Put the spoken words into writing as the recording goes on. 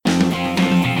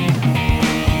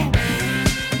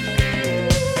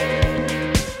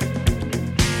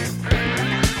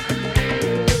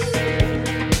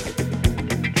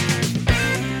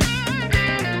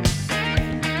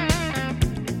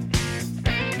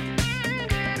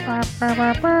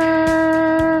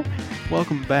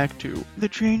Welcome back to the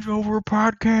Changeover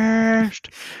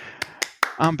Podcast.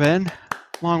 I'm Ben,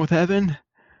 along with Evan,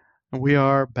 and we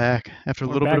are back after a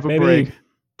little bit of a break.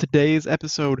 Today's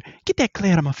episode, get that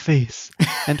clay out of my face.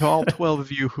 And to all 12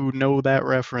 of you who know that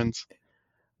reference,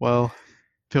 well,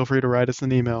 feel free to write us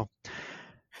an email.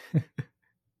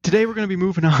 Today we're going to be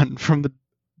moving on from the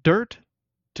dirt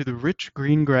to the rich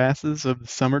green grasses of the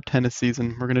summer tennis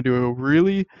season. We're going to do a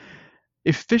really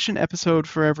efficient episode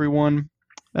for everyone.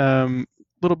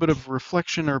 Little bit of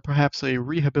reflection or perhaps a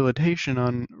rehabilitation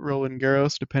on Roland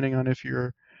Garros, depending on if you're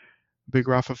a big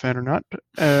Rafa fan or not.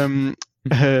 A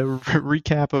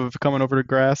recap of coming over to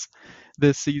grass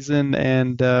this season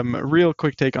and a real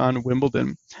quick take on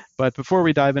Wimbledon. But before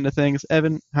we dive into things,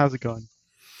 Evan, how's it going?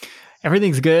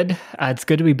 Everything's good. It's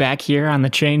good to be back here on the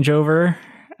Changeover.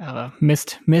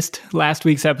 Missed last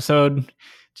week's episode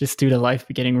just due to life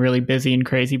getting really busy and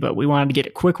crazy, but we wanted to get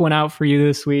a quick one out for you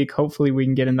this week. Hopefully we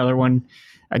can get another one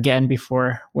again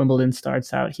before Wimbledon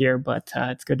starts out here, but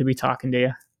it's good to be talking to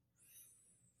you.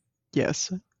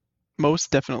 Yes,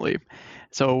 most definitely.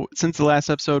 So since the last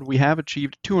episode, we have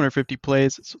achieved 250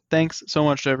 plays. So thanks so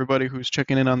much to everybody who's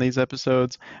checking in on these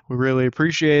episodes. We really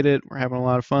appreciate it. We're having a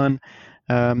lot of fun.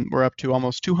 We're up to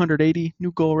almost 280.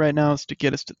 New goal right now is to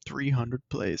get us to 300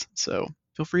 plays. So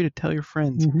feel free to tell your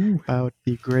friends about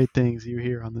the great things you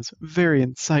hear on this very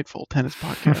insightful tennis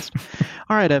podcast.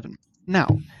 All right, Evan. Now,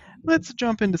 let's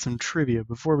jump into some trivia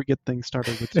before we get things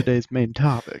started with today's main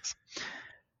topics.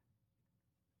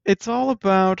 It's all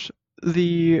about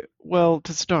the, to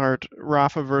start,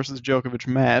 Rafa versus Djokovic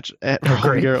match at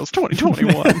Roland Garros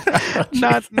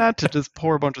 2021. Not to just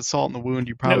pour a bunch of salt in the wound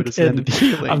you probably just ended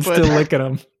healing. I'm still licking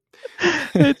them.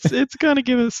 It's going to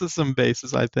give us some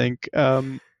bases, I think.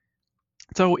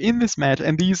 So in this match,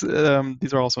 and these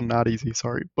are also not easy,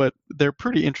 sorry, but they're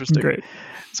pretty interesting. Great.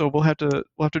 So we'll have to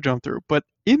jump through. But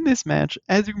in this match,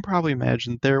 as you can probably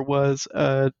imagine, there was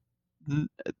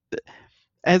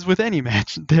as with any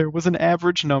match, there was an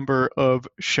average number of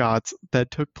shots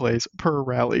that took place per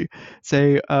rally.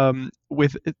 Say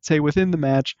within the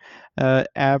match,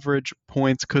 average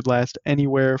points could last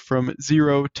anywhere from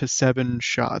 0 to 7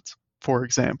 shots, for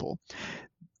example.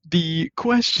 The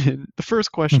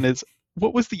first question is,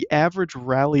 what was the average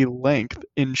rally length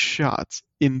in shots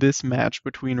in this match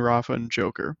between Rafa and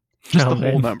Joker? Just the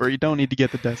whole number. You don't need to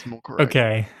get the decimal correct.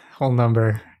 Okay, whole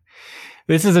number.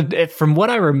 This is from what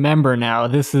I remember now,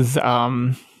 this is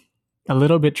a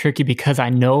little bit tricky because I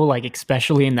know, like,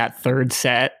 especially in that third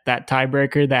set, that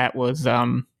tiebreaker, that was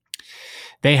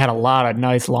they had a lot of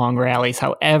nice long rallies.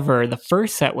 However, the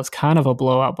first set was kind of a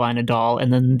blowout by Nadal,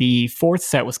 and then the fourth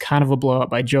set was kind of a blowout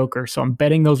by Joker. So I'm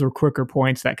betting those were quicker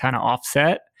points that kind of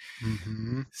offset.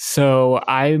 Mm-hmm. So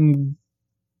I'm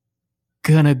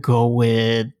gonna go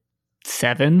with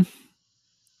 7.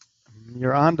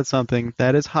 You're on to something.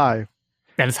 That is high.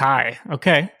 That is high.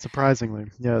 Okay.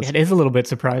 Surprisingly, yes. It is a little bit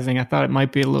surprising. I thought it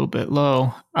might be a little bit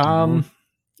low. How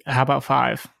about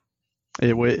 5?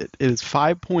 It is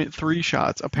 5.3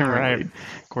 shots, apparently. Right.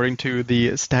 According to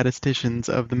the statisticians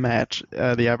of the match,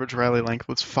 the average rally length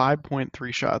was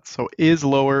 5.3 shots. So is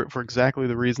lower for exactly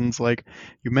the reasons like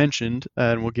you mentioned,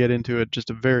 and we'll get into it just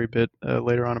a very bit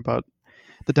later on about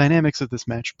the dynamics of this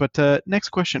match. But next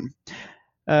question.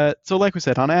 So like we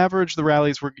said, on average, the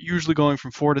rallies were usually going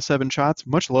from 4 to 7 shots,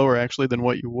 much lower actually than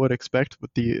what you would expect,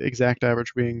 with the exact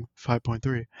average being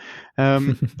 5.3.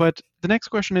 But the next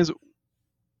question is,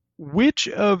 which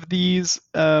of these,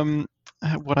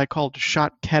 what I called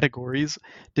shot categories,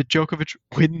 did Djokovic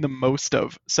win the most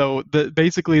of? So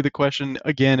basically the question,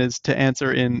 again, is to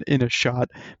answer in a shot,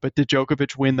 but did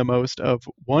Djokovic win the most of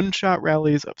 1-shot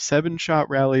rallies, of 7-shot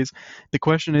rallies? The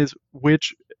question is,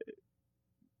 which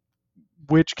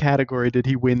category did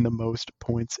he win the most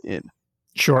points in?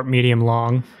 Short, medium,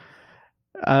 long.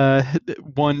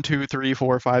 1, 2, 3,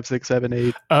 4, 5, 6, 7,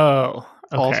 8. Oh,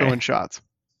 okay. Also in shots.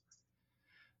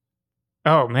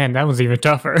 Oh man, that was even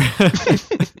tougher.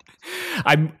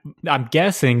 I'm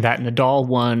guessing that Nadal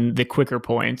won the quicker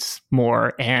points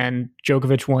more and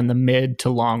Djokovic won the mid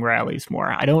to long rallies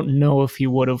more. I don't know if he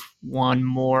would have won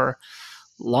more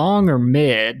long or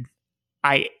mid.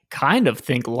 I kind of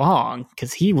think long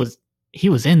because he was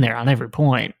in there on every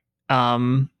point.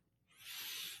 10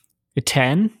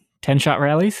 shot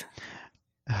rallies.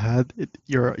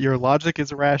 Your logic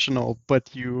is rational,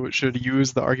 but you should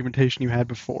use the argumentation you had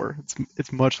before.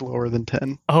 It's much lower than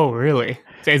 10. Oh, really?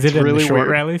 Is it in really the short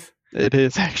rallies? It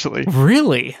is, actually.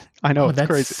 Really? I know, it's that's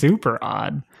crazy. Super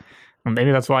odd. Well,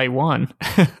 maybe that's why he won.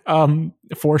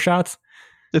 4 shots?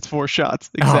 It's 4 shots,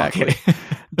 exactly. Oh, okay.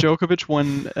 Djokovic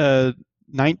won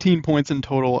 19 points in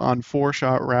total on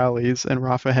 4-shot rallies, and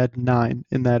Rafa had 9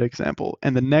 in that example.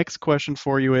 And the next question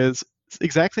for you is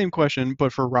exact same question,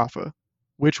 but for Rafa.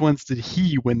 Which ones did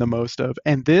he win the most of?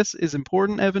 And this is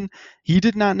important, Evan. He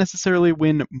did not necessarily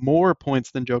win more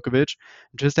points than Djokovic.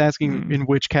 I'm just asking in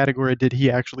which category did he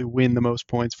actually win the most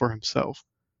points for himself?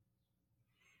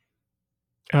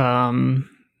 Whew.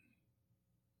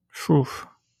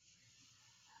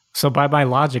 So by my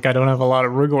logic, I don't have a lot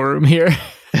of wiggle room here.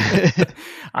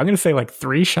 I'm going to say like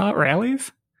 3-shot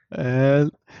rallies?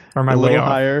 Or am I a little way off?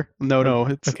 higher. No,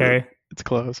 it's okay. It's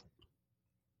close.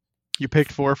 You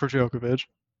picked 4 for Djokovic.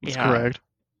 That's correct.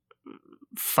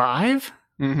 5?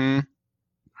 Mm-hmm.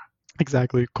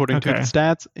 Exactly. According to the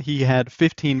stats, he had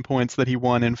 15 points that he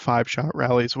won in 5-shot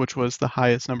rallies, which was the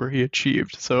highest number he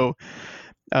achieved. So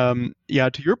yeah,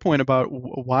 to your point about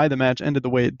why the match ended the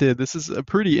way it did, this is a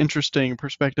pretty interesting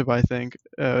perspective, I think.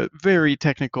 Very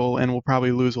technical, and we'll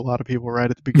probably lose a lot of people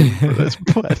right at the beginning for this.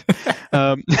 But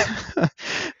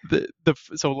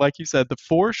so like you said, the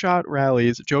 4-shot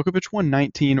rallies, Djokovic won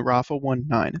 19, Rafa won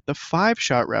 9. The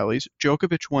 5-shot rallies,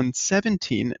 Djokovic won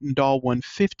 17, Nadal won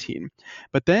 15.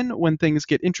 But then when things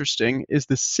get interesting is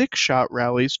the 6-shot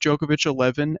rallies, Djokovic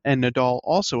 11 and Nadal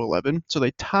also 11. So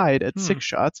they tied at 6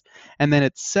 shots. And then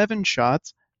at 7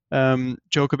 shots,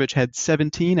 Djokovic had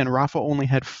 17 and Rafa only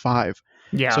had 5.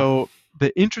 Yeah. So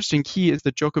the interesting key is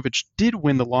that Djokovic did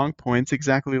win the long points,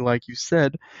 exactly like you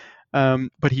said,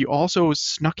 but he also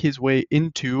snuck his way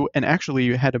into and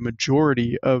actually had a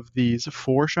majority of these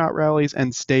 4-shot rallies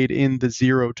and stayed in the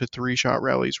 0 to 3-shot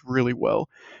rallies really well.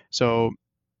 So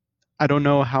I don't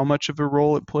know how much of a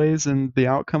role it plays in the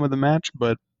outcome of the match,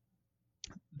 but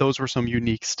those were some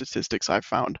unique statistics I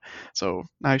found. So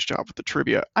nice job with the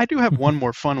trivia. I do have one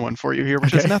more fun one for you here,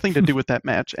 which has nothing to do with that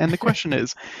match. And the question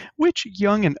is, which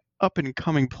young and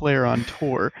up-and-coming player on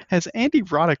tour has Andy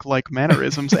Roddick-like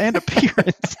mannerisms and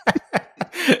appearance?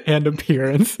 And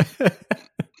appearance.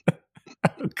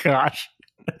 Oh, gosh.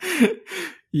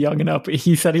 Young and up.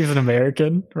 He said he's an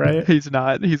American, right? He's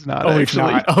not. He's not. Oh,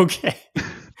 actually. He's not. Okay.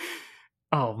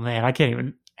 Oh man, I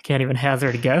can't even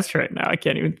hazard a guess right now. I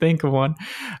can't even think of one.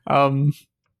 Oh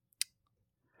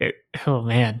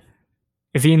man,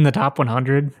 is he in the top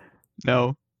 100?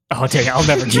 No. Oh dang, I'll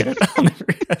never get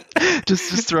it.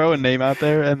 Just throw a name out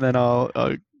there, and then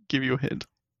I'll give you a hint.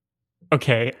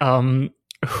 Okay.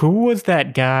 Who was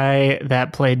that guy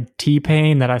that played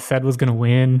T-Pain that I said was going to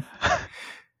win?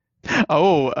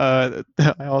 Oh, I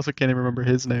also can't even remember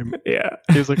his name. Yeah.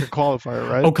 He was like a qualifier,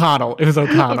 right? O'Connell. It was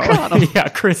O'Connell. Yeah,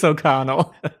 Chris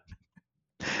O'Connell.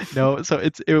 No, so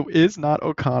it is not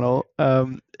O'Connell.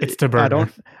 It's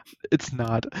Taberner. It's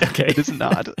not. Okay. It is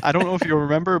not. I don't know if you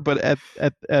remember, but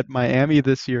at Miami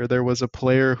this year, there was a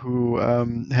player who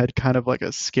had kind of like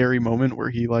a scary moment where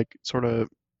he like sort of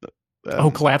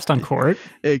collapsed on court?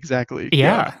 Exactly.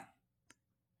 Yeah.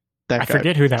 I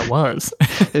forget who that was.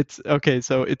 It's okay.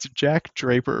 So it's Jack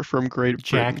Draper from Great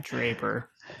Britain. Jack Draper.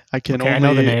 I I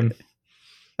know the name.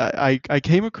 I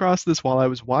came across this while I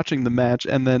was watching the match,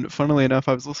 and then funnily enough,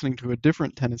 I was listening to a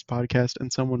different tennis podcast,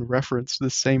 and someone referenced the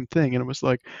same thing, and it was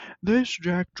like, this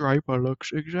Jack Draper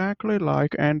looks exactly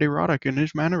like Andy Roddick in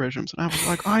his mannerisms, and I was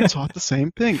like, I thought the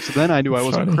same thing. So then I knew I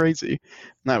wasn't crazy,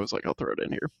 and I was like, I'll throw it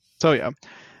in here. So yeah.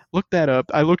 Look that up.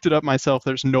 I looked it up myself.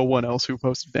 There's no one else who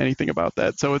posted anything about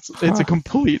that. So it's a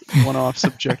complete one-off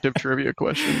subjective trivia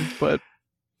question. But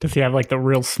does he have like the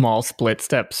real small split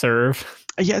step serve?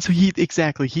 Yeah, so he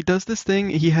does this thing.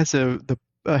 He has a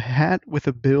hat with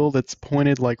a bill that's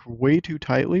pointed like way too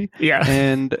tightly. Yeah.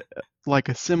 And like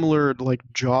a similar like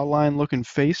jawline looking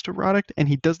face to Roddick, and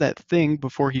he does that thing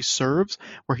before he serves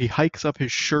where he hikes up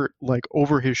his shirt like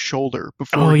over his shoulder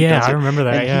before he does it. I remember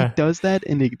that. And he does that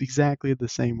in exactly the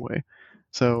same way.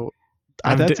 So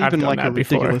that's even like a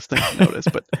ridiculous thing to notice,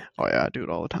 but oh yeah, I do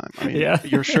it all the time. I mean,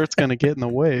 your shirt's gonna get in the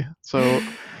way. So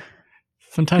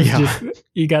sometimes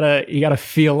you gotta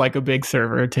feel like a big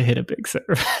server to hit a big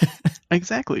serve.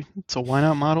 Exactly. So why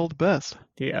not model the best?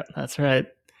 Yeah, that's right.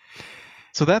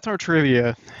 So that's our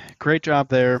trivia. Great job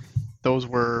there. Those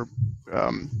were,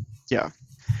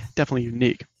 definitely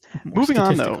unique. Moving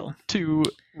on, though, to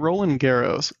Roland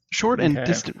Garros. Short and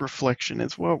distant reflection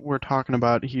is what we're talking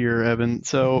about here, Evan.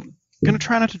 So I'm going to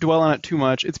try not to dwell on it too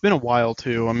much. It's been a while,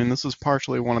 too. I mean, this was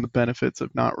partially one of the benefits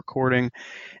of not recording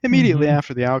immediately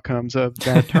after the outcomes of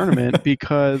that tournament,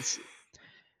 because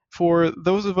for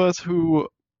those of us who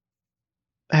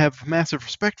have massive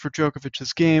respect for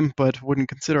Djokovic's game, but wouldn't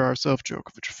consider ourselves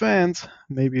Djokovic fans,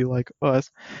 maybe like us,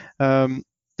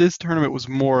 this tournament was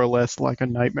more or less like a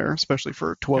nightmare, especially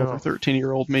for 12 or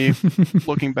 13-year-old me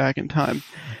looking back in time.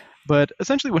 But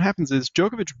essentially, what happens is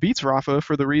Djokovic beats Rafa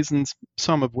for the reasons,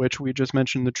 some of which we just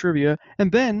mentioned in the trivia,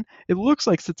 and then it looks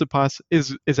like Tsitsipas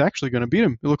is actually going to beat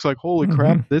him. It looks like, holy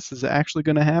crap, Mm-hmm. this is actually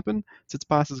going to happen.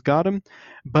 Tsitsipas has got him.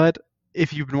 But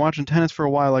if you've been watching tennis for a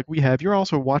while like we have, you're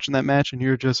also watching that match and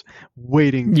you're just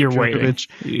waiting for You're waiting. Djokovic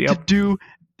to Yep. do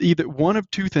either one of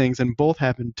two things, and both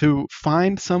happen, to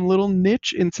find some little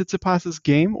niche in Tsitsipas's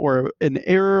game or an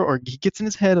error, or he gets in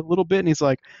his head a little bit and he's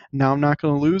like, now I'm not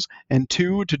going to lose, and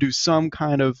two, to do some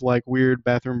kind of like weird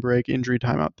bathroom break injury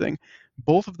timeout thing.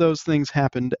 Both of those things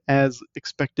happened as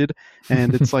expected,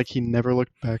 and it's like he never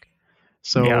looked back. Yeah.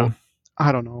 So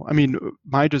I don't know. I mean,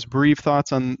 my just brief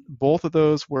thoughts on both of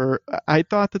those were, I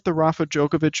thought that the Rafa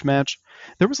Djokovic match,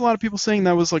 there was a lot of people saying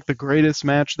that was like the greatest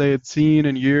match they had seen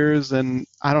in years. And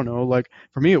I don't know, like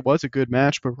for me, it was a good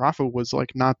match, but Rafa was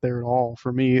like not there at all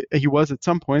for me. He was at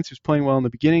some points, he was playing well in the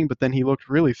beginning, but then he looked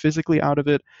really physically out of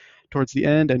it towards the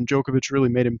end, and Djokovic really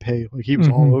made him pay. Like he was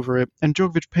all Mm-hmm. over it. And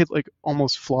Djokovic played like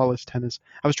almost flawless tennis.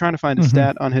 I was trying to find a Mm-hmm.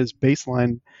 stat on his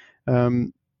baseline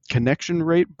um, connection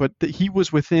rate, but he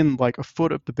was within like a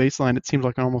foot of the baseline. It seemed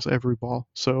like on almost every ball.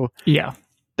 So Yeah.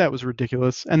 that was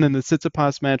ridiculous. And then the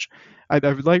Tsitsipas match, I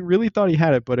like really thought he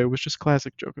had it, but it was just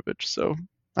classic Djokovic. So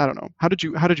I don't know. How did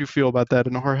you feel about that,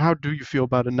 and or how do you feel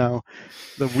about it now,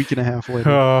 the week and a half later?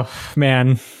 Oh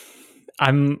man,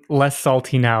 I'm less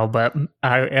salty now, but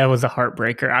it was a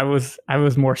heartbreaker. I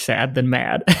was more sad than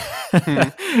mad Hmm.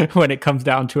 when it comes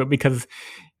down to it, because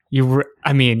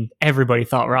I mean, everybody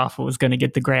thought Rafa was going to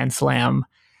get the Grand Slam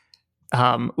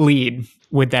lead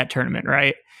with that tournament,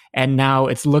 right? And now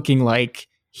it's looking like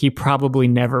he probably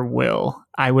never will.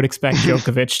 I would expect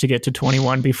Djokovic to get to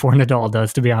 21 before Nadal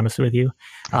does, to be honest with you.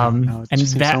 I don't know. It And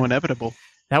just seems so inevitable.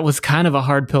 that was kind of a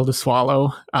hard pill to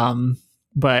swallow.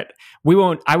 But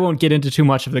I won't get into too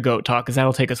much of the GOAT talk, because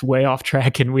that'll take us way off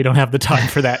track and we don't have the time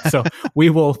for that. So we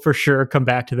will for sure come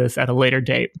back to this at a later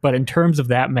date. But in terms of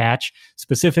that match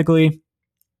specifically,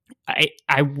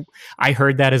 I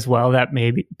heard that as well, that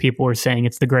maybe people were saying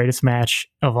it's the greatest match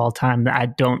of all time. I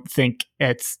don't think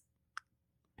it's.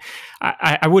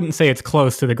 I wouldn't say it's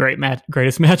close to the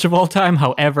greatest match of all time.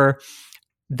 However,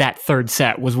 that third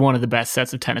set was one of the best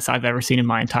sets of tennis I've ever seen in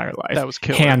my entire life, That was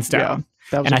killer. hands Yeah, down.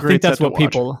 that was And a I great think that's set to what watch.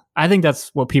 people. I think that's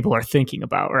what people are thinking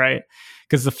about, right?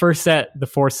 Because the first set, the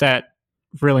fourth set,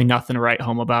 really nothing to write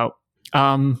home about.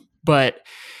 But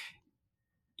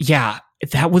yeah,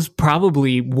 that was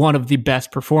probably one of the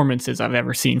best performances I've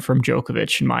ever seen from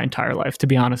Djokovic in my entire life, to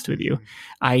be honest with you.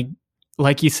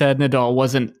 Like you said, Nadal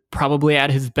wasn't probably at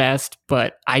his best,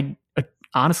 but I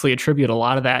honestly attribute a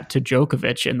lot of that to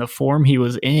Djokovic and the form he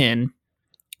was in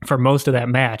for most of that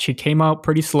match. He came out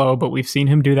pretty slow, but we've seen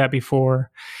him do that before.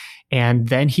 And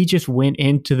then he just went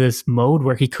into this mode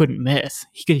where he couldn't miss.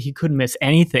 He couldn't miss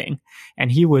anything.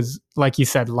 And he was, like you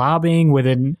said, lobbing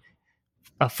within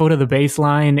a foot of the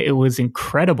baseline. It was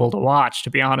incredible to watch, to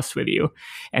be honest with you.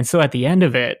 And so at the end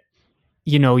of it,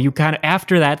 you kind of,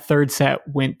 after that third set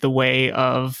went the way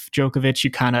of Djokovic, you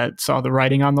kind of saw the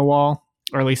writing on the wall,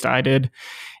 or at least I did.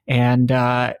 And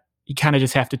you kind of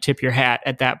just have to tip your hat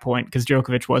at that point, because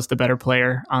Djokovic was the better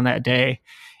player on that day.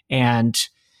 And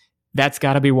that's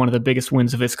got to be one of the biggest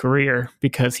wins of his career,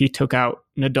 because he took out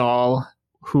Nadal,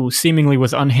 who seemingly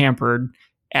was unhampered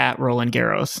at Roland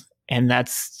Garros. And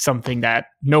that's something that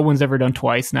no one's ever done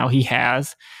twice. Now he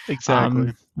has.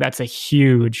 Exactly. That's a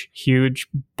huge, huge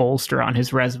bolster on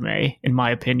his resume, in my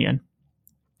opinion.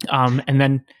 And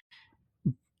then,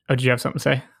 did you have something to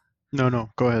say? No,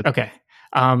 go ahead. Okay.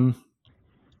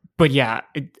 But yeah,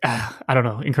 I don't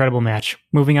know. Incredible match.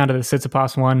 Moving on to the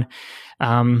Tsitsipas one.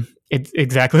 It's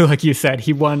exactly like you said.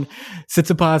 He won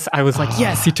Tsitsipas. I was like,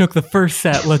 yes, he took the first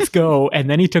set. Let's go. And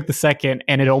then he took the second,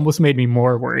 and it almost made me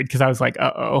more worried, because I was like,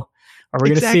 uh-oh. Are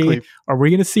we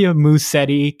gonna see a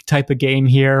Musetti type of game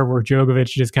here, where Djokovic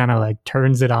just kind of like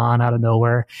turns it on out of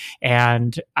nowhere?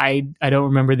 And I don't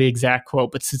remember the exact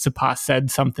quote, but Tsitsipas said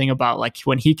something about like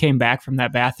when he came back from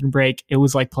that bathroom break, it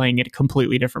was like playing a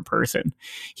completely different person.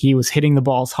 He was hitting the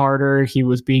balls harder. He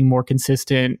was being more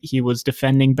consistent. He was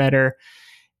defending better.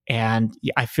 And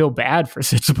I feel bad for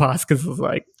Tsitsipas, because it's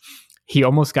like he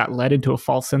almost got led into a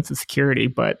false sense of security,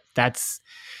 but that's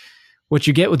what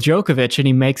you get with Djokovic,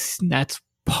 and that's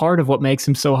part of what makes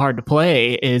him so hard to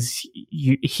play. Is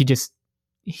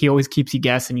he always keeps you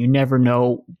guessing. You never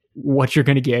know what you're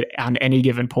going to get on any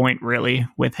given point, really,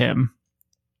 with him.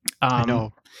 I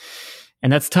know.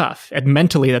 And that's tough. And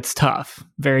mentally, that's tough.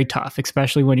 Very tough,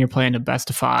 especially when you're playing a best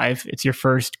of five. It's your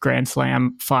first Grand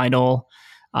Slam final.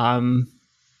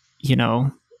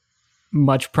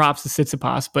 Much props to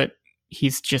Tsitsipas, but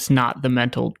he's just not the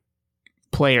mental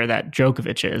player that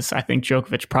Djokovic is. I think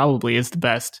Djokovic probably is the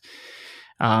best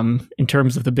in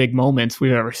terms of the big moments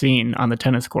we've ever seen on the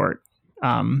tennis court.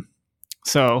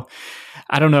 So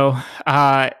I don't know.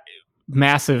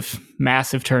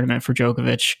 Massive tournament for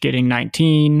Djokovic, getting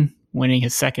 19, winning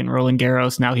his second Roland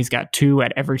Garros. Now he's got 2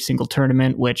 at every single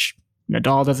tournament, which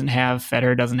Nadal doesn't have,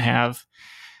 Federer doesn't have.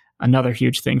 Another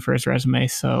huge thing for his resume.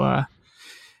 So,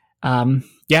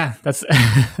 yeah, that's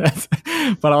that's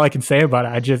about all I can say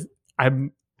about it.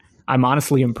 I'm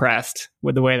honestly impressed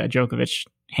with the way that Djokovic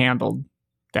handled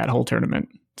that whole tournament.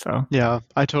 So Yeah,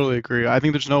 I totally agree. I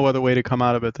think there's no other way to come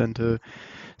out of it than to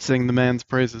sing the man's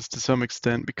praises to some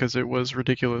extent because it was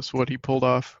ridiculous what he pulled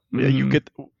off. Yeah, you get,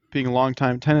 being a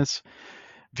longtime tennis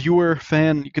viewer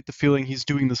fan, you get the feeling he's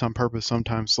doing this on purpose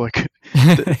sometimes. Like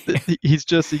he's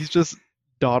just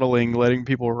dawdling, letting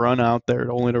people run out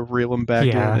there only to reel him back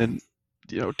in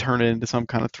and turn it into some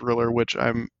kind of thriller. Which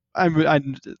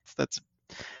that's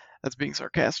being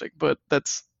sarcastic, but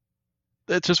that's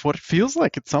just what it feels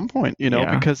like at some point,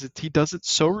 because he does it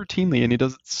so routinely and he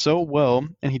does it so well,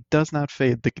 and he does not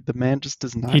fade. The man just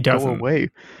does not go away.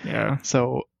 Yeah.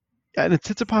 So, and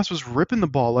Tsitsipas was ripping the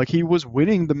ball, like he was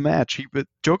winning the match. But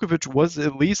Djokovic was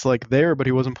at least like there, but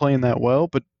he wasn't playing that well.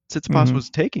 But Tsitsipas was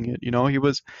taking it.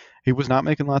 He was not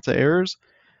making lots of errors.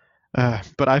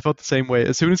 But I felt the same way.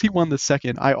 As soon as he won the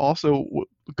second, I also,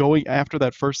 going after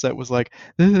that first set, was like,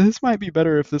 this might be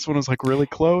better if this one was like really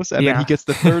close. And then he gets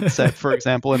the third set, for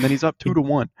example, and then he's up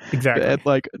 2-1. Exactly. At,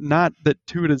 like, not that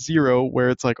 2-0 where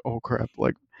it's like, oh crap,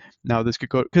 like now this could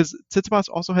go. Because Tsitsipas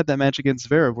also had that match against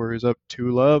Zverev where he was up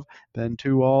 2-love, then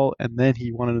 2-all, and then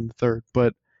he won it in the third.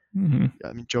 But I mean,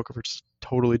 Djokovic is a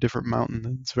totally different mountain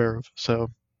than Zverev.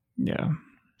 So yeah.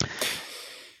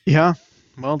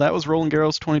 Well, that was Roland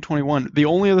Garros 2021. The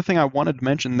only other thing I wanted to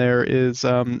mention there is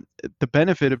the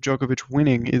benefit of Djokovic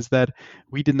winning is that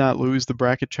we did not lose the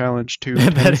bracket challenge to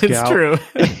That is true.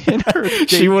 in her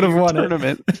she would have won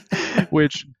tournament,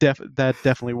 which that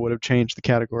definitely would have changed the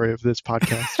category of this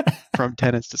podcast from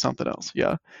tennis to something else.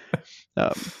 Yeah.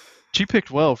 She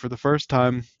picked well for the first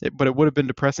time, but it would have been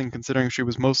depressing considering she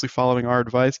was mostly following our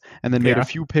advice and then made a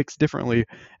few picks differently.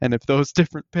 And if those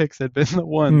different picks had been the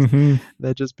ones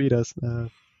that just beat us,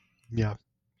 yeah,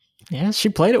 she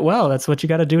played it well. That's what you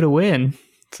got to do to win.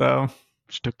 So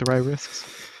she took the right risks.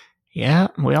 Yeah,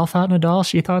 we all thought Nadal.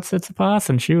 She thought Tsitsipas,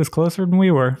 and she was closer than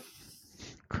we were.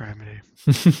 Criminy.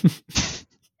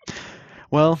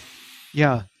 Well,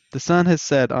 yeah. The sun has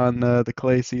set on the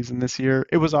clay season this year.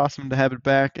 It was awesome to have it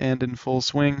back and in full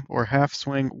swing, or half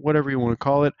swing, whatever you want to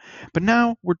call it. But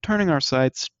now we're turning our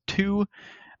sights to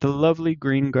the lovely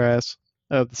green grass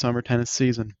of the summer tennis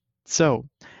season. So,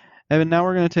 Evan, now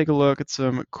we're going to take a look at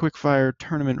some quickfire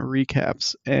tournament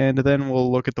recaps, and then we'll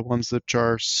look at the ones that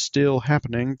are still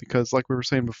happening, because like we were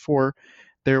saying before,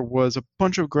 there was a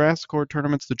bunch of grass court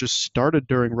tournaments that just started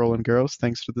during Roland Garros,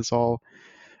 thanks to this whole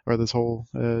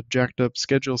jacked up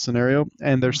schedule scenario,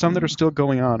 and there's some that are still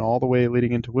going on all the way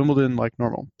leading into Wimbledon like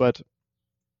normal. But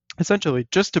essentially,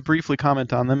 just to briefly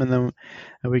comment on them, and then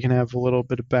we can have a little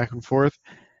bit of back and forth.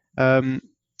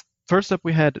 First up,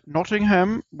 we had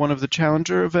Nottingham, one of the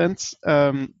challenger events.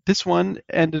 This one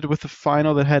ended with a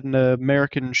final that had an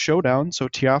American showdown, so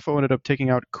Tiafoe ended up taking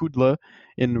out Kudla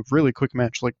in a really quick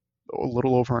match, like a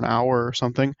little over an hour or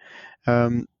something.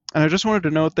 And I just wanted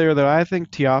to note there that I think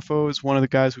Tiafoe is one of the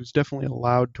guys who's definitely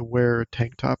allowed to wear a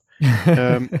tank top.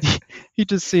 He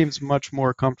just seems much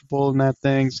more comfortable in that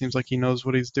thing. Seems like he knows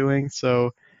what he's doing.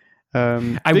 So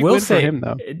I will say, him,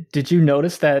 though. Did you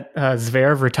notice that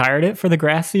Zverev retired it for the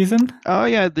grass season? Oh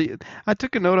yeah, I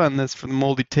took a note on this for the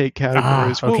moldy take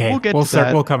categories. Okay. We'll get to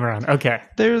that. We'll come around. Okay.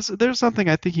 There's something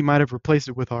I think he might have replaced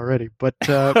it with already, but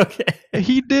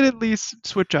he did at least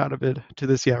switch out of it to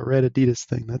this red Adidas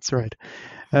thing. That's right.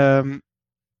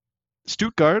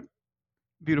 Stuttgart,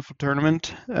 beautiful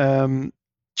tournament.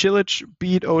 Cilic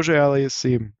beat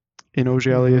Auger-Aliassime in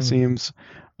Auger-Aliassime's.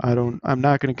 I'm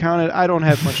not going to count it. I don't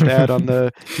have much to add on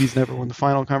the he's never won the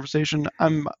final conversation.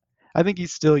 I think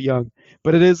he's still young,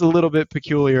 but it is a little bit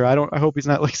peculiar. I hope he's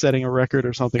not like setting a record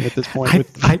or something at this point.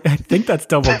 I think that's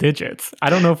double digits. I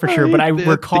don't know for sure, but I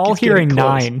recall hearing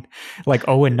 9, like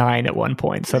 0-9 at one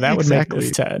point. So that would make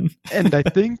this 10. And I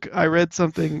think I read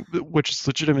something which is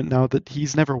legitimate now that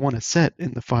he's never won a set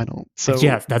in the final. So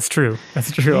yeah, that's true.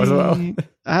 That's true as well.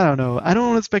 I don't know. I don't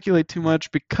want to speculate too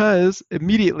much because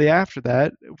immediately after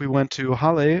that, we went to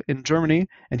Halle in Germany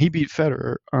and he beat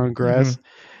Federer on grass.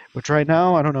 Which right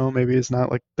now, I don't know, maybe it's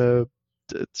not like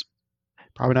it's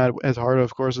Probably not as hard,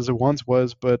 of course, as it once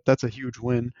was, but that's a huge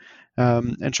win,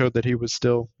 and showed that he was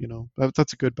still,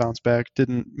 that's a good bounce back.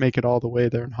 Didn't make it all the way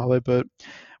there in Halle, but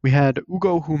we had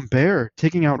Ugo Humbert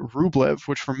taking out Rublev,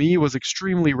 which for me was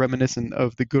extremely reminiscent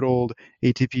of the good old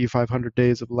ATP 500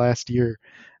 days of last year,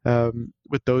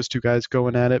 with those two guys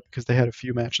going at it because they had a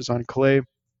few matches on clay.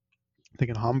 I think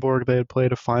in Hamburg they had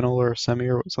played a final or a semi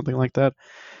or something like that.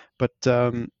 But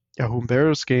yeah,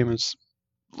 Humberto's game is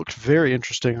looked very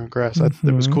interesting on grass. It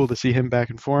was Mm-hmm. cool to see him back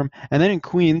in form. And then in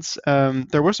Queens,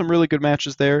 there were some really good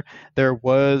matches there. There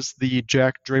was the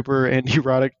Jack Draper and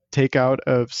Roddick takeout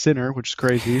of Sinner, which is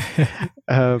crazy.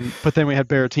 But then we had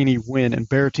Berrettini win, and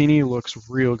Berrettini looks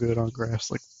real good on grass.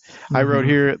 Like I wrote Mm-hmm.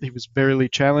 here, he was barely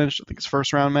challenged. I think his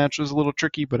first round match was a little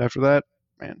tricky, but after that,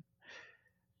 man,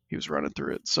 he was running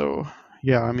through it. So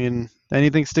yeah, I mean,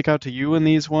 anything stick out to you in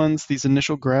these ones, these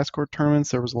initial grass court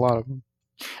tournaments? There was a lot of them.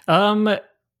 Um,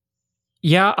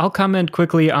 yeah, I'll comment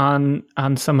quickly on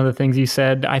some of the things you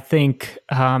said. I think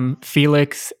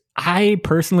Felix. I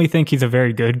personally think he's a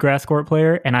very good grass court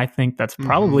player, and I think that's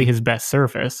probably Mm-hmm. his best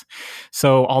surface.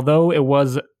 So, although it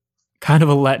was kind of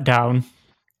a letdown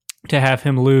to have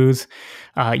him lose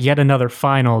yet another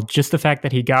final, just the fact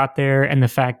that he got there and the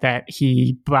fact that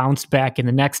he bounced back in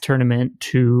the next tournament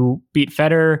to beat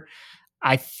Federer,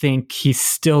 I think he's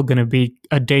still going to be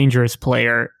a dangerous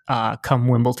player come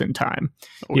Wimbledon time.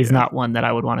 Oh He's yeah. not one that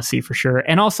I would want to see for sure.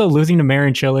 And also losing to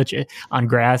Marin Cilic on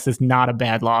grass is not a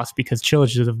bad loss because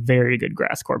Cilic is a very good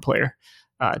grass court player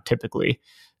typically.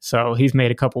 So he's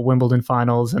made a couple Wimbledon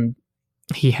finals and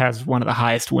he has one of the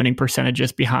highest winning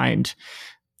percentages behind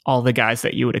all the guys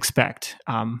that you would expect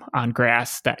on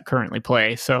grass that currently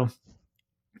play. So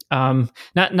not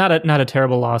a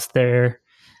terrible loss there.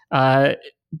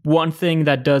 One thing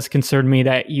that does concern me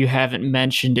that you haven't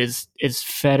mentioned is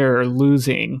Federer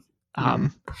losing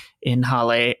Mm. in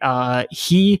Halle.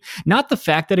 He not the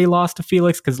fact that he lost to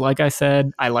Felix, because like I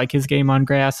said, I like his game on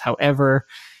grass. However,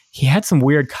 he had some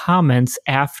weird comments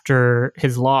after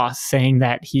his loss saying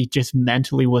that he just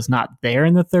mentally was not there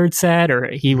in the third set, or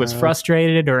he was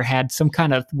frustrated, or had some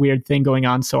kind of weird thing going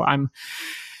on. So I'm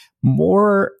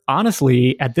more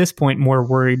honestly at this point more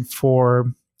worried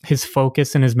for his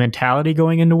focus and his mentality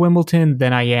going into Wimbledon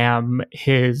than I am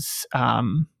his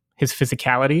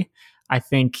physicality. I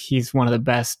think he's one of the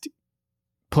best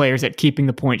players at keeping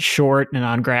the point short and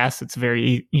on grass. It's a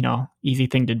very, easy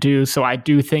thing to do. So I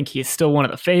do think he's still one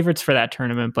of the favorites for that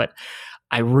tournament, but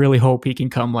I really hope he can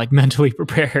come like mentally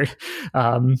prepared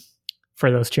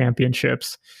for those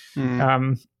championships.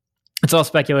 Mm. It's all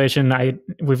speculation.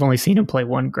 We've only seen him play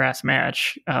one grass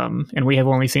match, and we have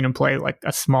only seen him play like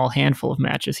a small handful of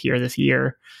matches here this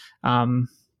year.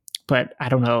 But I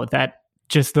don't know, that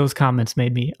just those comments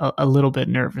made me a little bit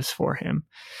nervous for him.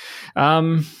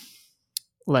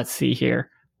 Let's see here.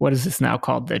 What is this now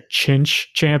called? The Chinch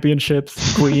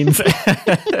Championships, Queens.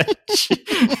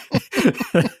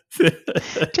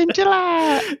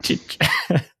 Chinchilla.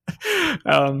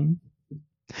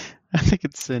 I think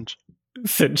it's Cinch.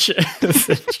 Cinch.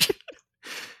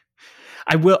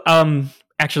 I will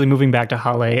actually moving back to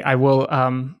Halle, I will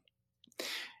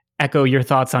echo your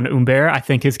thoughts on Humbert. I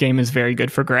think his game is very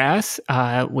good for grass.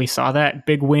 We saw that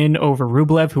big win over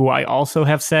Rublev, who I also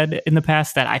have said in the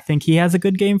past that I think he has a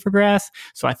good game for grass.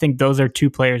 So I think those are two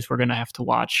players we're going to have to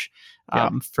watch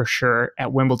for sure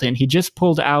at Wimbledon. He just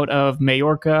pulled out of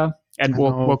Mallorca, and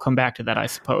we'll come back to that, I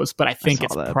suppose. But I think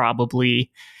it's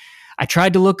probably... I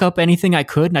tried to look up anything I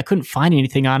could, and I couldn't find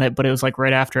anything on it, but it was like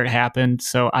right after it happened.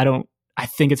 So I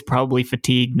think it's probably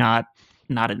fatigue, not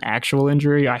an actual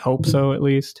injury. I hope so, at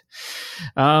least.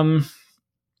 But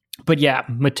yeah,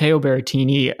 Matteo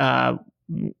Berrettini,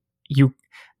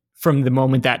 from the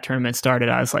moment that tournament started,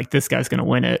 I was like, this guy's going to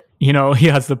win it. He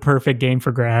has the perfect game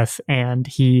for grass, and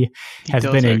he has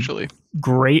been in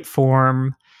great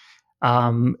form.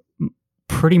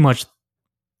 Pretty much,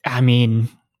 I mean,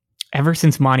 ever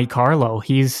since Monte Carlo,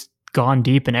 he's gone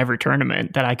deep in every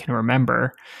tournament that I can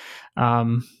remember.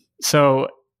 So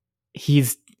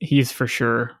he's for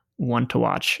sure one to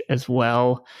watch as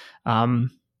well. And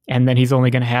then he's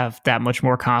only going to have that much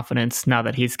more confidence now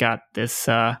that he's got this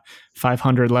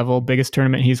 500 level biggest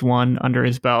tournament he's won under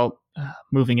his belt,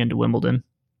 moving into Wimbledon.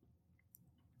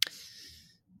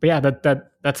 But yeah,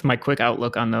 that's my quick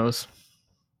outlook on those.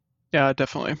 Yeah,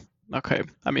 definitely. Okay.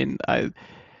 I mean, I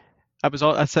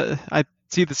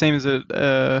see the same as in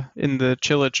the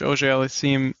Cilic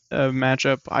Auger-Aliassime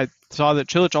matchup. I saw that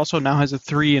Cilic also now has a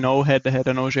 3-0 head-to-head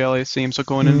on Auger-Aliassime, so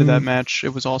going into that match,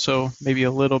 it was also maybe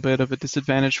a little bit of a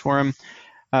disadvantage for him.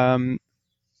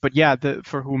 But yeah,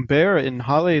 for Humbert in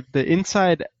Halle, the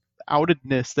inside,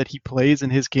 outedness that he plays in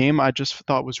his game, I just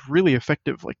thought was really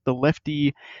effective. Like the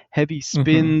lefty heavy Hmm.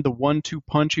 spin, the 1-2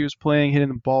 punch he was playing, hitting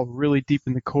the ball really deep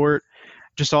in the court,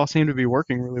 just all seemed to be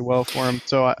working really well for him.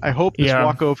 So I hope this Yeah.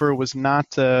 walkover was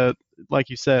not, like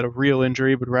you said, a real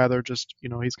injury, but rather just,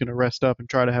 he's going to rest up and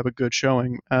try to have a good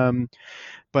showing.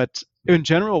 But in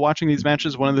general, watching these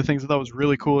matches, one of the things I thought was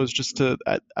really cool is just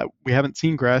we haven't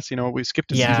seen grass. We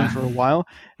skipped a season Yeah. for a while,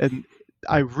 and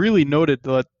I really noted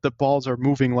that the balls are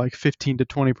moving like 15 to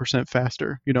 20%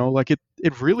 faster. Like it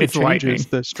really It's changes lightning.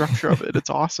 the structure of it. It's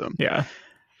awesome. Yeah.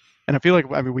 And I feel like,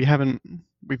 I mean,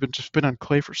 we've been on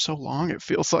clay for so long. It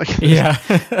feels like Yeah.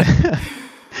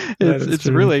 That is it's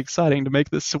true. really exciting to make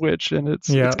this switch, and it's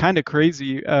Yeah. kind of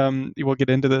crazy. We'll get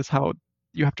into this how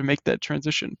you have to make that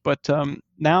transition, but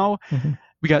now Hmm.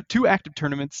 we got two active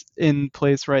tournaments in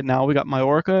place right now. We got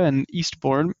Majorca and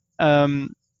Eastbourne.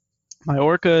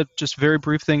 Majorca, just very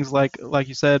brief things like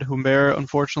you said, Humbert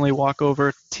unfortunately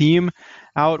walkover. Team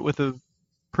out with a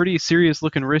pretty serious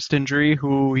looking wrist injury,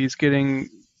 who he's getting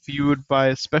viewed by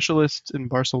a specialist in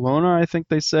Barcelona, I think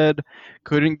they said.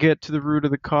 Couldn't get to the root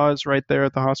of the cause right there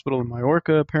at the hospital in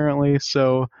Majorca, apparently.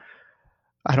 So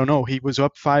I don't know. He was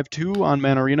up 5-2 on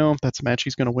Manarino. That's a match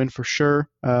he's going to win for sure.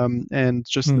 And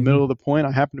just in the middle Hmm. of the point,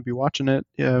 I happened to be watching it.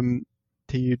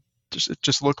 He it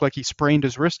just looked like he sprained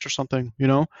his wrist or something, or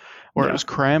it Yeah. was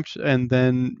cramped. And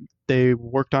then they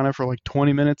worked on it for like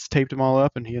 20 minutes, taped him all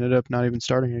up, and he ended up not even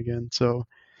starting again. So,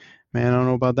 man, I don't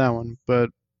know about that one, but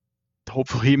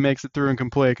hopefully he makes it through and can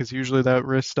play, because usually that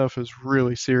wrist stuff is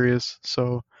really serious.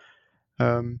 So,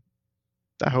 um,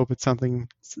 I hope it's something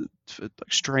like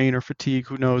strain or fatigue.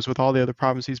 Who knows? With all the other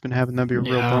problems he's been having, that'd be a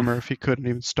real Yeah. bummer if he couldn't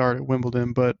even start at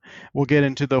Wimbledon. But we'll get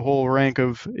into the whole rank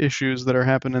of issues that are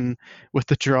happening with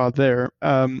the draw there.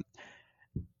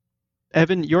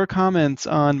 Evan, your comments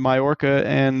on Majorca,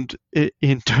 and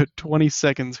in 20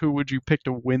 seconds, who would you pick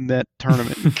to win that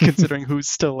tournament, considering who's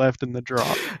still left in the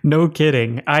draw? No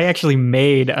kidding. I actually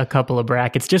made a couple of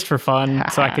brackets just for fun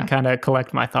so I could kind of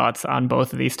collect my thoughts on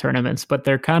both of these tournaments, but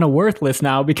they're kind of worthless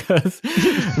now because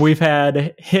we've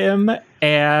had him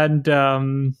and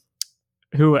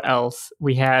who else?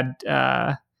 We had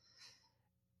uh,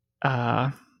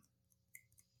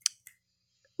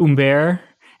 Humbert,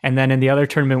 and then in the other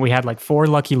tournament we had like four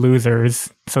lucky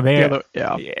losers. So The they other,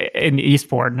 yeah, in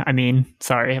Eastbourne. I mean,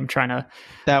 sorry, I'm trying to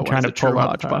that one is a true pull up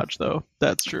hodgepodge, though.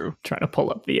 That's true.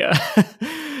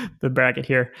 the the bracket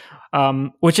here,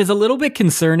 which is a little bit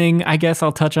concerning. I guess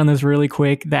I'll touch on this really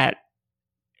quick. That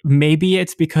maybe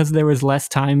it's because there was less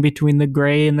time between the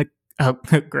gray and the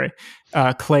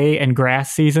clay and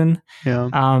grass season, Yeah.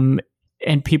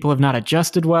 and people have not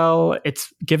adjusted well.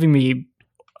 It's giving me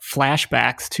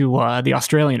flashbacks to the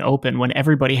Australian Open when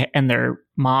everybody and their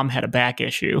mom had a back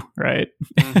issue, right?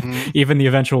 Mm-hmm. Even the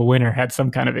eventual winner had some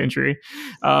kind of injury.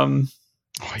 Oh,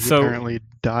 he So apparently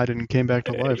died and came back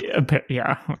to life.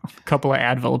 yeah, a couple of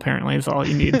Advil apparently is all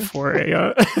you need for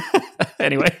a.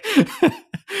 Anyway,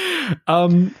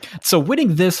 so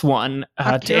winning this one,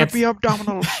 derby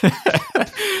abdominals.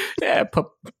 yeah,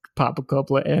 pop a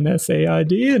couple of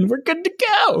NSAID and we're good to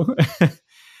go.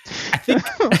 I think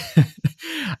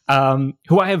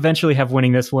who I eventually have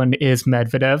winning this one is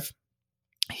Medvedev.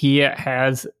 He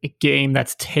has a game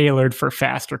that's tailored for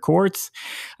faster courts.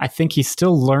 I think he's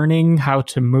still learning how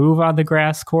to move on the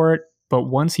grass court, but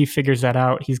once he figures that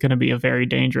out, he's going to be a very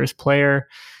dangerous player.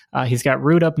 He's got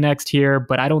Ruud up next here,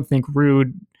 but I don't think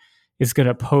Ruud is going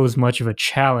to pose much of a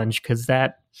challenge because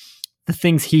the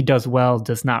things he does well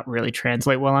does not really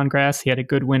translate well on grass. He had a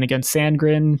good win against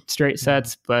Sandgren, straight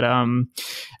sets, but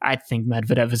I think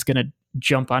Medvedev is going to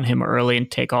jump on him early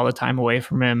and take all the time away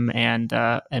from him and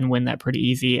win that pretty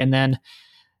easy. And then,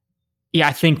 yeah,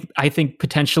 I think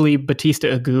potentially Batista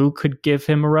Agut could give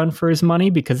him a run for his money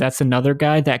because that's another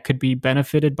guy that could be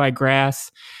benefited by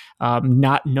grass.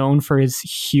 Not known for his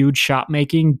huge shot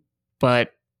making,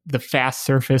 but the fast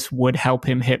surface would help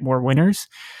him hit more winners.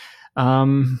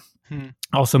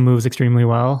 Also moves extremely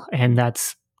well, and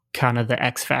that's kind of the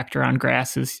X factor on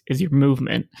grass is your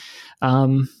movement.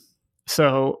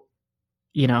 So,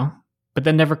 but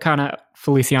then never kind of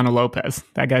Feliciano Lopez.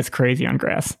 That guy's crazy on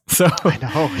grass. So I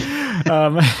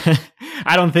know.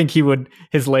 I don't think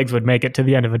his legs would make it to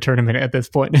the end of a tournament at this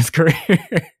point in his career.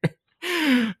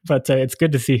 But it's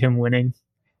good to see him winning.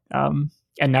 And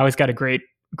now he's got a great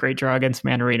draw against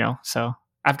Manarino. So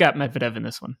I've got Medvedev in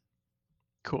this one.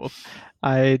 Cool.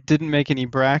 I didn't make any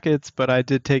brackets, but I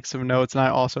did take some notes, and I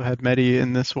also had Medi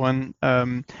in this one.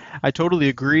 I totally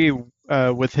agree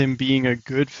with him being a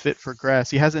good fit for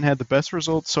grass. He hasn't had the best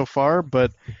results so far,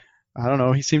 but I don't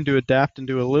know. He seemed to adapt and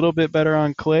do a little bit better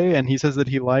on clay, and he says that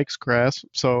he likes grass.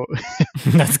 So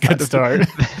That's a I good don't, start.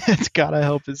 that's gotta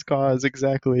help his cause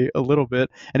exactly a little bit.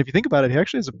 And if you think about it, he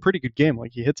actually has a pretty good game.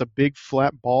 Like he hits a big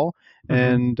flat ball Hmm.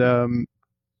 and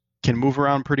can move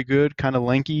around pretty good, kind of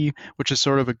lanky, which is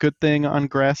sort of a good thing on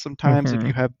grass sometimes. If Hmm.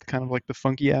 you have kind of like the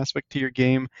funky aspect to your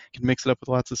game, can mix it up with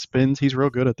lots of spins. He's real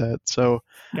good at that. So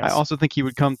I Yes. also think he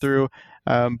would come through.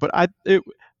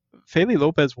 Feli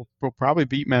Lopez will probably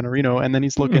beat Manarino, and then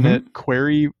he's looking at Hmm.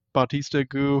 Query, Bautista,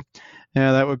 Gu.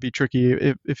 Yeah, that would be tricky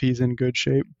if he's in good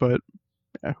shape, but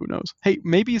yeah, who knows? Hey,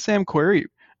 maybe Sam Query.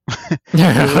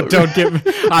 Don't give.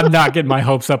 I'm not getting my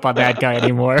hopes up on that guy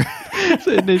anymore.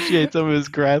 To initiate some of his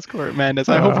grass court madness.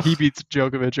 I hope he Oh, beats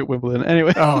Djokovic at Wimbledon.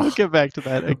 Anyway, we'll oh, get back to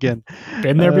that again.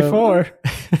 been there Uh, before.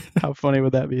 how funny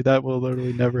would that be? That will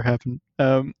literally never happen.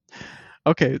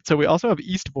 Okay, so we also have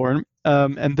Eastbourne,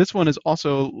 and this one is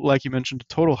also, like you mentioned,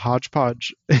 a total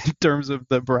hodgepodge in terms of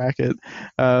the bracket.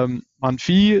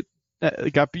 Monfils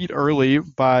got beat early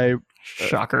by uh,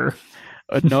 Shocker.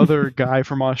 another guy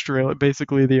from Australia,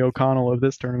 basically the O'Connell of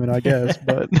this tournament, I guess.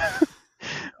 But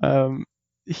um,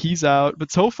 he's out.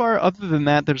 But so far, other than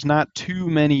that, there's not too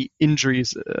many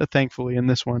injuries, thankfully, in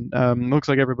this one. Looks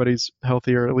like everybody's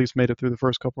healthy or at least made it through the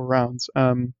first couple rounds.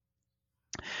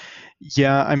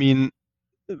 Yeah, I mean,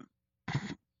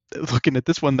 looking at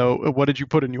this one though, what did you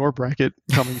put in your bracket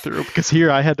coming through? Because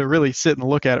here I had to really sit and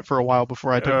look at it for a while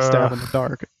before I took a uh, stab in the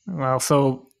dark. well,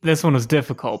 so this one was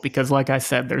difficult because, like I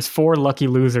said, there's four lucky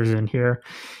losers in here,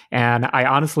 and I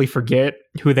honestly forget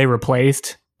who they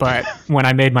replaced. But when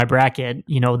I made my bracket,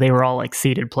 they were all like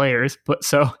seeded players. But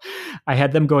so I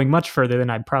had them going much further than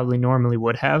I probably normally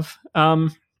would have.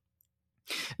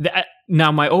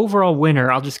 Now, my overall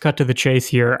winner, I'll just cut to the chase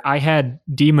here. I had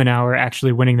Demonauer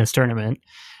actually winning this tournament.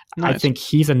 I Nice. think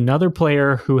he's another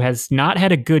player who has not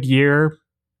had a good year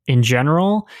in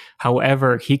general.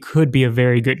 However, he could be a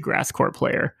very good grass court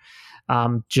player,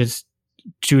 just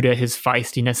due to his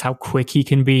feistiness, how quick he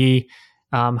can be,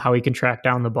 how he can track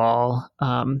down the ball.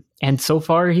 And so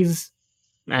far, he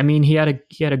had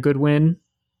a good win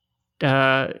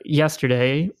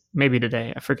yesterday, maybe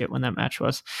today. I forget when that match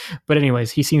was. But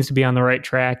anyways, he seems to be on the right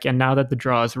track. And now that the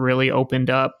draw is really opened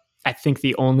up, I think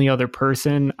the only other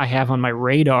person I have on my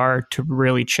radar to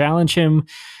really challenge him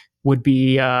would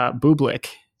be Bublik,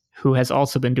 who has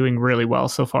also been doing really well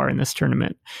so far in this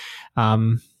tournament.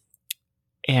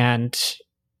 And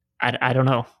I don't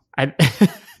know. I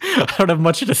don't have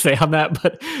much to say on that,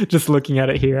 but just looking at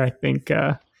it here, I think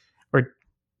or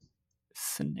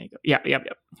Senego. Yeah.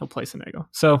 He'll play Senego.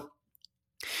 So,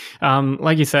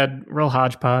 like you said, real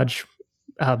hodgepodge.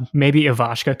 Maybe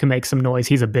Ivashka can make some noise.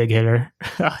 He's a big hitter.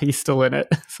 He's still in it.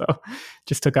 So,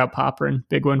 just took out Popperin.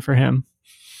 Big one for him.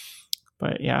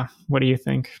 But yeah, what do you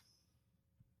think?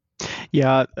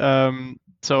 Yeah.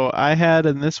 So I had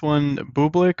in this one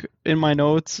Bublik in my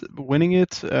notes winning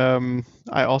it.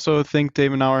 I also think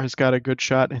David Nauer has got a good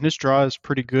shot, and his draw is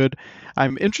pretty good.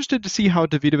 I'm interested to see how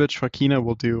Davidovich Fokina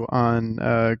will do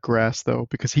on grass, though,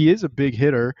 because he is a big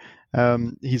hitter.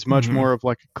 He's much Mm-hmm. more of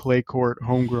like a clay court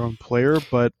homegrown player,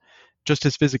 but just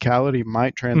his physicality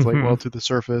might translate Mm-hmm. well to the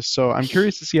surface. So I'm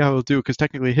curious to see how he'll do, because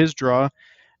technically his draw,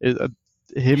 is,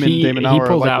 him and Damon He Nauer are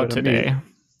pulled likely out to meet. today.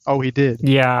 Oh, he did.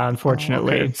 Yeah, Oh, okay.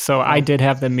 unfortunately. So I Well, did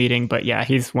have the meeting, but yeah,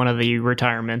 he's one of the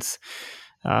retirements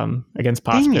against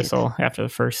dang it. Pospisil after the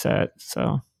first set.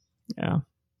 So yeah.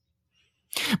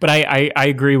 But I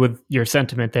agree with your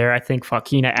sentiment there. I think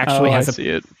Fakina Oh, actually I has a see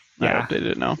it. I yeah, updated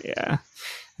it now. yeah.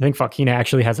 I think Fakina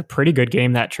actually has a pretty good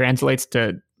game that translates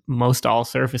to most all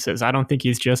surfaces. I don't think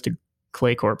he's just a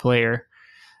clay court player.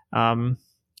 Um,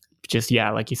 just yeah,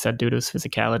 like you said, due to his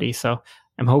physicality. So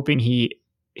I'm hoping he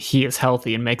is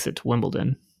healthy and makes it to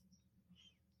Wimbledon.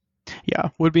 Yeah,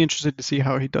 would be interested to see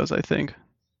how he does, I think.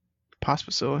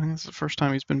 Pospisil, I think this is the first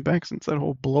time he's been back since that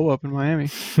whole blow up in Miami.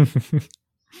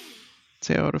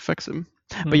 See how it affects him.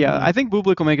 But yeah, Mm-hmm. I think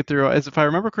Bublik will make it through. As if I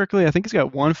remember correctly, I think he's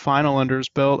got one final under his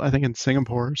belt. I think in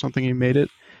Singapore or something he made it.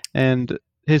 And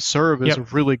his serve is a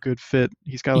Yep. really good fit.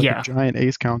 He's got like a Yeah, giant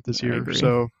ace count this I year. agree.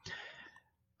 So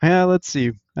yeah, let's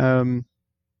see.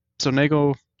 So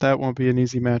Nago, that won't be an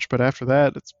easy match, but after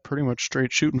that, it's pretty much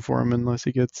straight shooting for him unless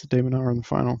he gets Damon Hour in the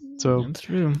final. So That's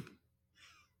true.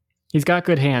 He's got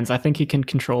good hands. I think he can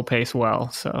control pace well.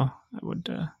 So I would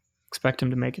expect him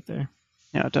to make it there.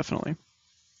 yeah, definitely.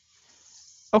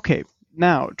 Okay,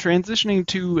 now transitioning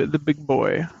to the big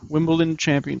boy, Wimbledon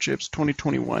Championships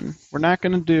 2021. We're not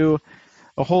going to do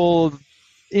a whole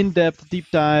in-depth deep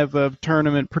dive of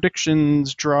tournament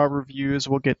predictions, draw reviews.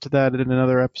 We'll get to that in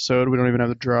another episode. We don't even have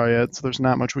the draw yet, so there's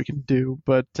not much we can do.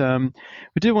 But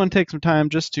we did want to take some time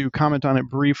just to comment on it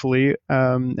briefly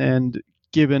and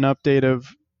give an update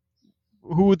of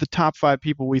who the top 5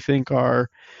 people we think are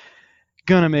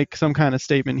gonna make some kind of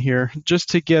statement here. Just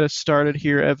to get us started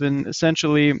here, Evan,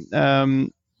 essentially,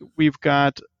 we've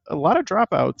got a lot of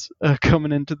dropouts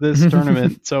coming into this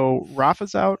tournament. So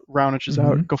Rafa's out, Raonic is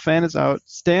out, Goffin is out,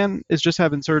 Stan is just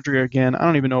having surgery again. I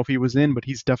don't even know if he was in, but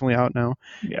he's definitely out now.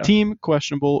 Yeah. Team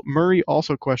questionable, Murray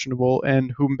also questionable,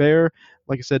 and Humbert,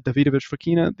 like I said, Davidovich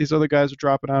Fokina. These other guys are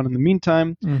dropping out in the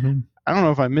meantime. I don't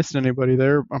know if I missed anybody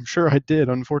there. I'm sure I did,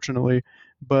 unfortunately,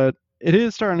 but it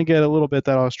is starting to get a little bit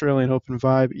that Australian Open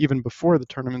vibe even before the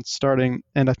tournament's starting.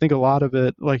 And I think a lot of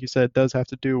it, like you said, does have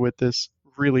to do with this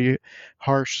really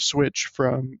harsh switch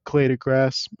from clay to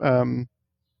grass.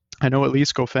 I know at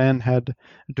least Goffin had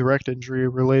a direct injury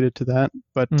related to that,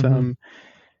 but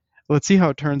let's see how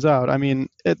it turns out. I mean,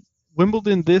 at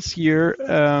Wimbledon this year,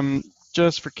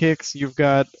 just for kicks, you've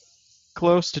got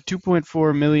close to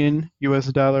 2.4 million US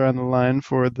dollar on the line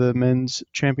for the men's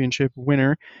championship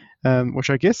winner, which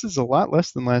I guess is a lot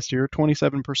less than last year,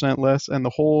 27% less, and the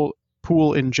whole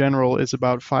pool in general is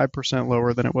about 5%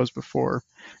 lower than it was before.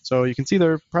 So you can see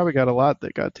they've probably got a lot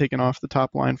that got taken off the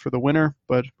top line for the winner,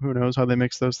 but who knows how they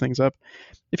mix those things up.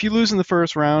 If you lose in the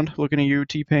first round, looking at you,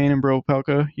 T-Pain and Bro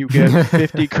Pelka, you get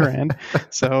 50 grand.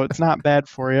 So it's not bad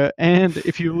for you. And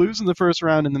if you lose in the first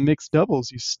round in the mixed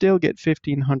doubles, you still get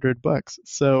 $1,500.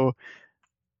 So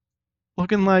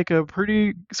looking like a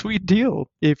pretty sweet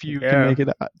deal if you can make it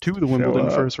to the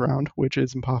Wimbledon first round, which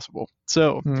is impossible.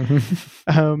 So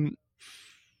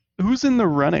who's in the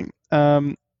running?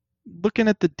 Looking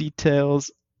at the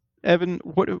details, Evan,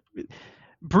 what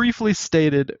briefly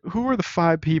stated, who are the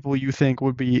 5 people you think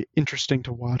would be interesting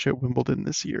to watch at Wimbledon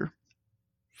this year?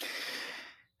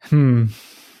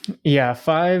 Yeah,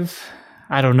 5.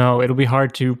 I don't know. It'll be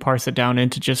hard to parse it down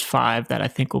into just 5 that I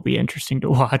think will be interesting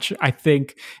to watch. I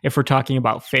think if we're talking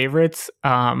about favorites,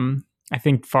 I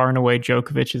think far and away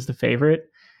Djokovic is the favorite.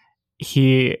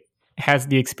 He has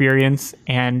the experience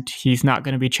and he's not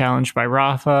going to be challenged by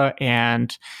Rafa,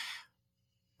 and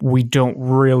we don't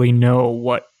really know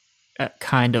what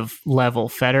kind of level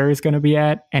Federer is going to be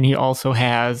at. And he also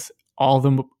has all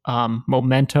the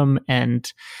momentum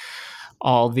and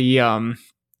all the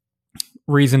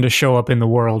reason to show up in the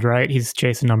world, right? He's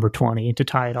chasing number 20 to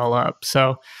tie it all up.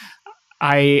 So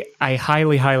I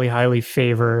highly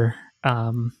favor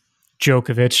Djokovic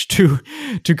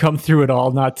to come through it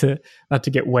all, not to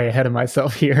get way ahead of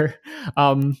myself here.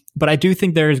 But I do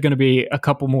think there is going to be a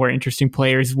couple more interesting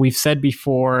players. We've said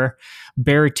before,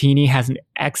 Berrettini has an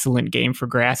excellent game for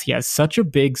grass. He has such a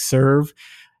big serve.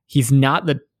 He has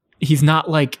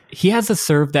a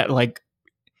serve that like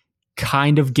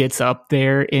kind of gets up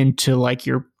there into like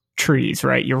your trees,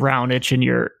 right? Your Raonic and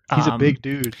your he's a big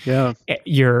dude, yeah.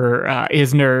 Your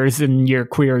Isners and your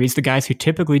Queries, the guys who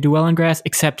typically do well on grass,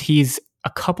 except he's a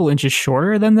couple inches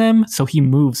shorter than them, so he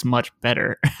moves much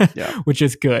better, which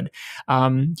is good.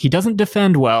 He doesn't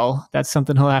defend well. That's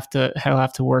something he'll have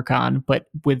to work on. But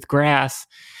with grass,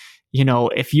 you know,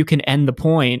 if you can end the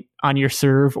point on your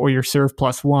serve or your serve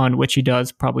 +1, which he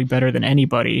does probably better than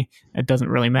anybody, it doesn't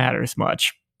really matter as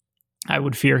much. I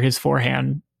would fear his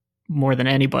forehand more than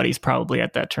anybody's probably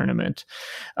at that tournament.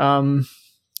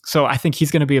 So I think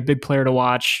he's going to be a big player to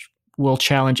watch. Will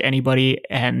challenge anybody,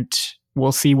 and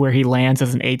we'll see where he lands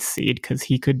as an 8th seed, because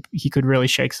he could really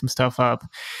shake some stuff up.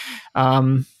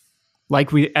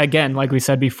 Like we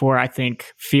said before, I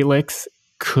think Felix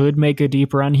could make a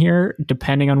deep run here,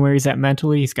 depending on where he's at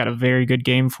mentally. He's got a very good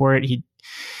game for it. He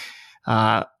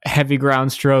heavy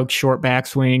ground strokes, short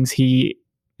backswings.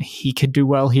 He could do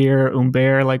well here.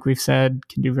 Humbert, like we've said,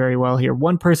 can do very well here.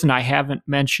 One person we haven't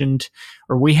mentioned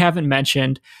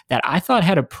that I thought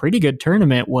had a pretty good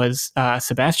tournament was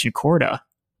Sebastian Korda.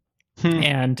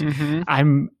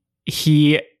 And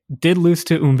he did lose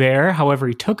to Humbert. However,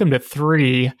 he took him to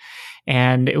 3,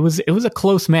 and it was a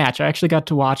close match. I actually got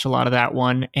to watch a lot of that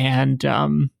one, and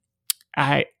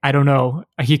I don't know.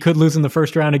 He could lose in the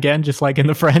first round again, just like in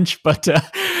the French, but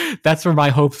that's where my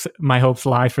hopes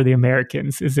lie for the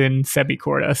Americans, is in Sebi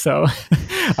Korda. So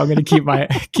I'm going to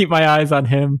keep my eyes on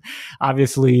him.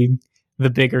 Obviously, the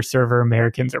bigger server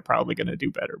Americans are probably going to do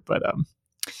better, but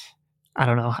I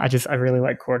don't know. I really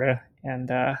like Korda, and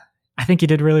I think he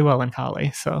did really well in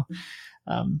Cali. So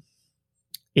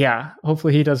yeah,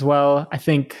 hopefully he does well. I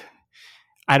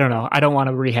don't know. I don't want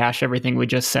to rehash everything we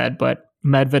just said, but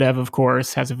Medvedev, of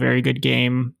course, has a very good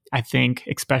game, I think,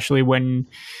 especially when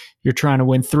you're trying to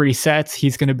win 3 sets,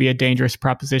 he's going to be a dangerous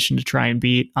proposition to try and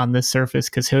beat on this surface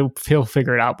because he'll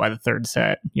figure it out by the 3rd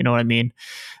set. You know what I mean?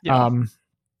 Yeah.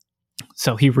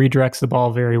 So he redirects the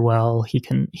ball very well. He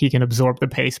can absorb the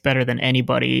pace better than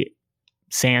anybody,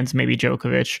 sans maybe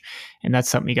Djokovic, and that's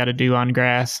something you got to do on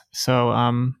grass. So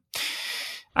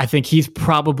I think he's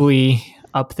probably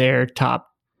up there top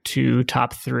 2,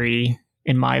 top 3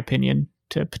 in my opinion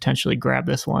to potentially grab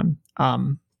this one.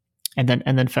 And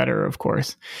then Federer, of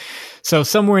course. So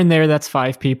somewhere in there, that's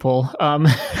 5 people. My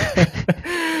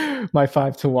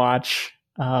 5 to watch.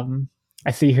 I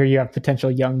see here you have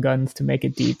potential young guns to make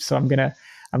it deep, so I'm gonna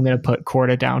put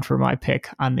Korda down for my pick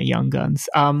on the young guns.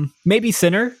 Maybe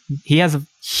Sinner. He has a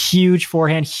huge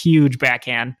forehand, huge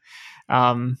backhand,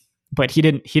 but he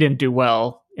didn't do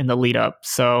well in the lead up.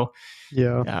 So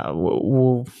yeah,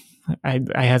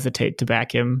 I hesitate to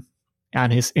back him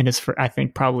on his I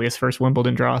think probably his first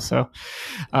Wimbledon draw. So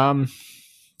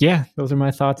yeah, those are my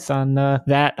thoughts on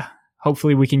that.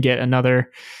 Hopefully we can get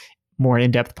another more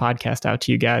in-depth podcast out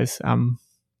to you guys.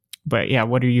 But yeah,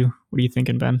 what are you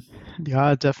thinking, Ben?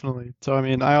 Yeah, definitely. So, I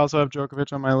mean, I also have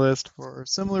Djokovic on my list for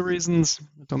similar reasons.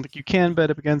 I don't think you can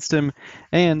bet up against him.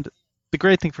 And the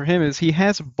great thing for him is he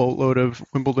has a boatload of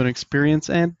Wimbledon experience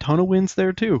and ton of wins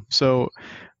there too. So,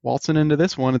 waltzing into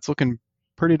this one, it's looking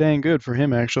pretty dang good for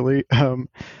him actually,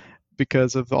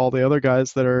 because of all the other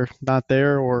guys that are not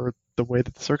there or the way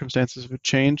that the circumstances have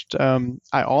changed. Our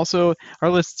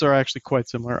lists are actually quite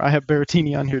similar. I have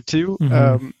Berrettini on here too.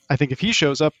 Mm-hmm. I think if he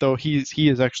shows up though, he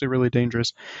is actually really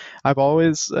dangerous. I've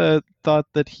always thought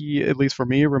that he, at least for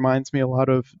me, reminds me a lot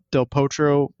of Del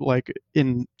Potro, like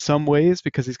in some ways,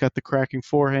 because he's got the cracking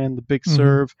forehand, the big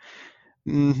serve,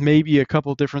 maybe a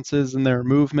couple differences in their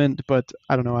movement, but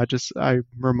I don't know. I'm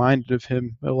reminded of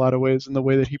him in a lot of ways in the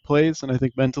way that he plays, and I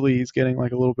think mentally he's getting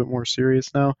like a little bit more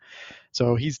serious now.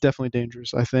 So he's definitely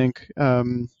dangerous, I think.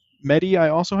 Medi I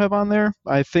also have on there.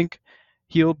 I think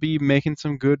he'll be making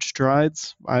some good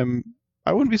strides. I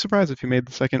wouldn't be surprised if he made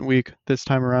the second week this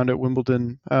time around at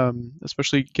Wimbledon,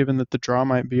 especially given that the draw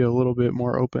might be a little bit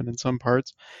more open in some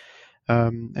parts,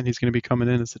 and he's going to be coming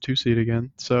in as the 2 seed again.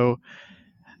 So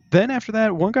then after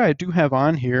that, one guy I do have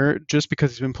on here, just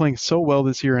because he's been playing so well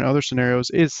this year in other scenarios,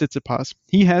 is Tsitsipas.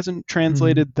 He hasn't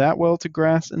translated that well to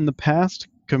grass in the past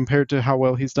compared to how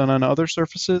well he's done on other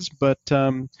surfaces, but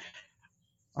I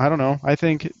don't know. I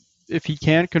think if he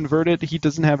can convert it, he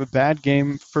doesn't have a bad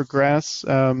game for grass.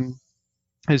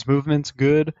 His movement's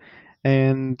good,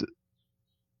 and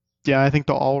yeah, I think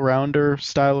the all-rounder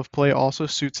style of play also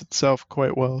suits itself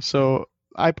quite well. So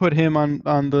I put him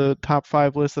on the top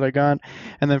 5 list that I got,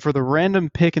 and then for the random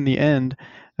pick in the end,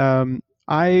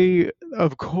 I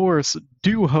of course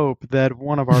do hope that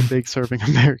one of our big serving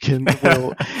Americans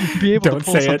will be able to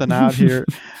pull something out here.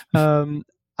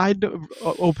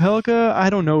 Opelka, I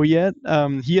don't know yet.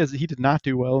 He did not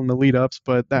do well in the lead ups,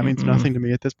 but that means nothing to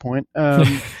me at this point.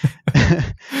 I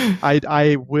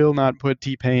will not put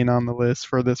T-Pain on the list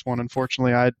for this one.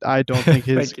 Unfortunately, I don't think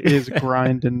his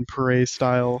grind and parade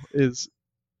style is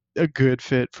a good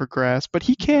fit for grass, but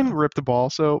he can rip the ball.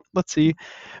 So let's see.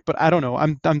 But I don't know.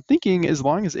 I'm thinking as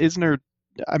long as Isner,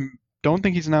 I don't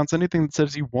think he's announced anything that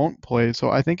says he won't play. So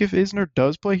I think if Isner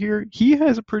does play here, he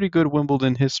has a pretty good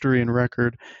Wimbledon history and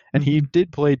record, and he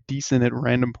did play decent at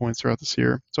random points throughout this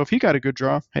year. So if he got a good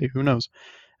draw, hey, who knows?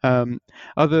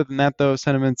 Other than that, though,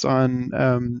 sentiments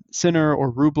on Sinner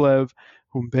or Rublev,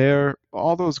 Humbert,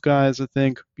 all those guys, I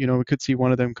think, we could see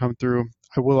one of them come through.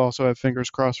 I will also have fingers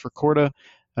crossed for Korda,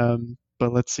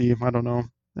 but let's see. I don't know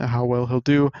how well he'll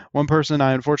do. One person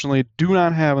I unfortunately do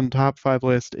not have on the top 5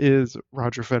 list is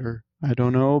Roger Federer. I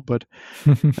don't know, but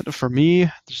for me,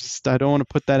 I don't want to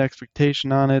put that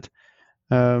expectation on it.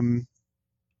 I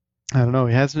don't know.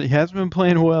 He hasn't been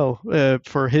playing well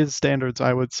for his standards,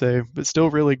 I would say, but still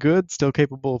really good, still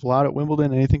capable of a lot at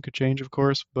Wimbledon. Anything could change, of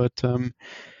course, but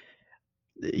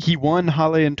he won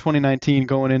Halle in 2019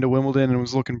 going into Wimbledon and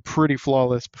was looking pretty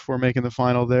flawless before making the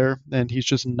final there, and he's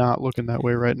just not looking that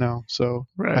way right now. So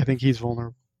I think he's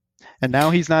vulnerable. And now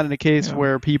he's not in a case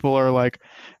where people are like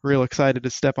real excited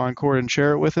to step on court and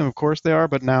share it with him. Of course they are,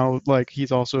 but now like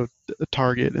he's also a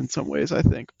target in some ways, I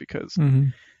think, because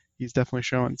he's definitely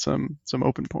showing some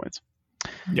open points.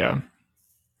 Yeah.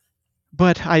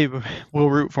 But I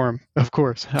will root for him, of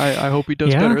course. I hope he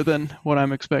does better than what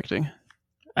I'm expecting.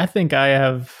 I think I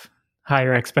have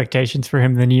higher expectations for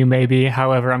him than you maybe.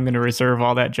 However, I'm going to reserve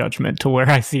all that judgment to where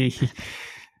I see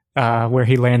where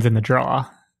he lands in the draw.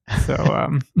 So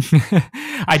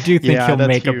I do think he'll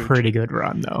make a pretty good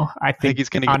run, though. I think he's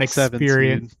going to get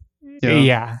experience.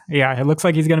 Yeah. It looks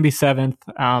like he's going to be 7th.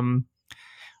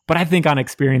 But I think on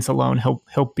experience alone,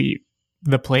 he'll beat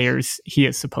the players he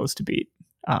is supposed to beat.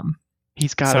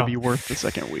 He's got to be worth the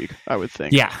second week, I would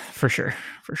think. Yeah, for sure.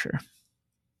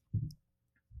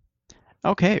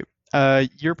 Okay,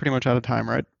 you're pretty much out of time,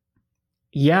 right?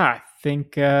 Yeah, I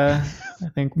think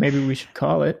maybe we should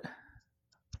call it.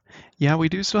 Yeah, we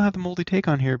do still have the moldy take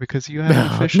on here because you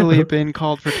haven't officially been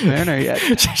called for Taverna yet.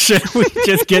 Should we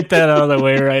just get that out of the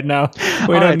way right now?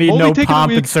 We don't need no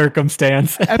pomp and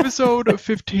circumstance. Episode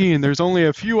 15. There's only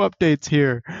a few updates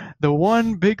here. The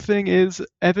one big thing is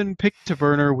Evan picked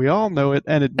Taverna. We all know it,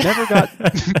 and it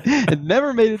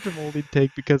never made it to moldy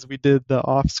take because we did the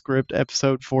off-script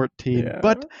episode 14. Yeah.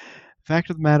 But fact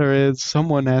of the matter is,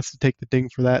 someone has to take the ding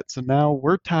for that. So now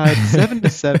we're tied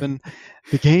 7-7.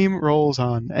 The game rolls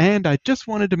on. And I just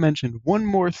wanted to mention one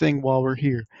more thing while we're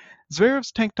here.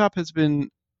 Zverev's tank top has been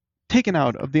taken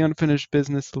out of the unfinished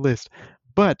business list.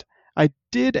 But I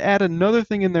did add another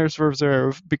thing in there for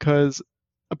Zverev because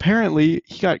apparently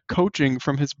he got coaching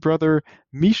from his brother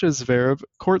Misha Zverev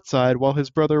courtside while his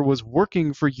brother was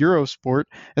working for Eurosport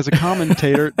as a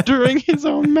commentator during his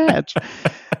own match.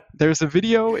 There's a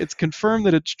video, it's confirmed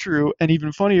that it's true, and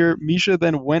even funnier, Misha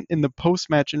then went in the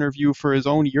post-match interview for his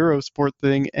own Eurosport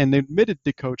thing and admitted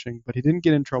to coaching, but he didn't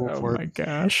get in trouble for it. Oh my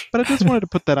gosh. But I just wanted to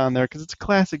put that on there because it's a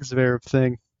classic Zverev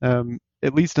thing.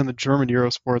 At least in the German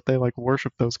Eurosport, they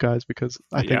worship those guys because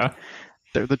I think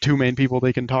they're the two main people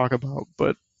they can talk about,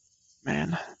 but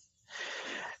man.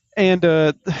 And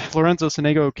Lorenzo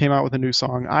Sonego came out with a new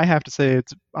song. I have to say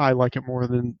I like it more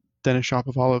than Denis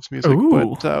Shapovalov's music.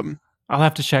 Ooh. But I'll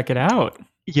have to check it out.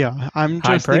 Yeah, I'm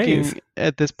just thinking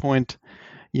at this point,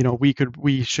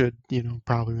 we should,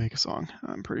 probably make a song.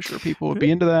 I'm pretty sure people would be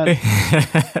into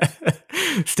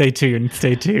that. Stay tuned.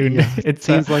 Yeah, it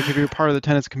seems like if you're part of the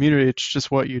tennis community, it's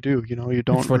just what you do. You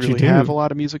don't really have a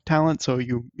lot of music talent, so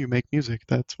you make music.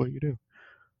 That's what you do.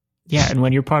 Yeah, and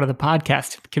when you're part of the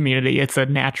podcast community, it's a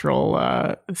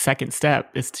natural second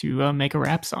step is to make a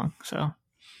rap song. So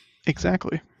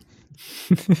exactly.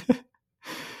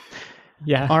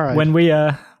 Yeah. All right. When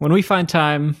we find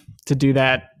time to do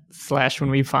that, / when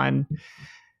we find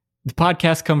the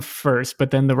podcast come first,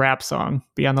 but then the rap song,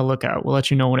 be on the lookout. We'll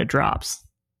let you know when it drops.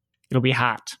 It'll be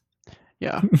hot.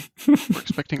 Yeah. We're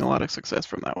expecting a lot of success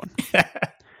from that one.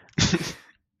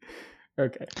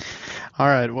 Okay. All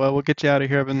right. Well, we'll get you out of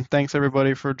here, Evan. Thanks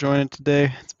everybody for joining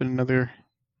today. It's been another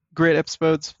great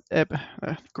episode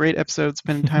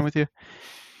spending time with you.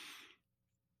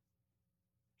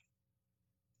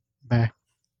 Bye.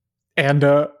 And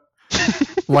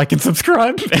like and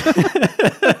subscribe.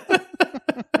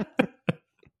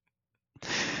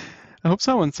 I hope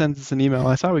someone sends us an email.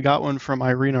 I saw we got one from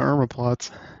Irina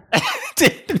Irmaplatz.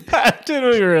 Did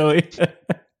we really?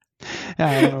 Yeah,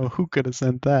 I don't know who could have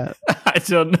sent that. I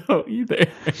don't know either.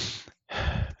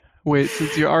 Wait,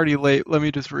 since you're already late, let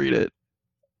me just read it.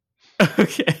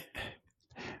 Okay.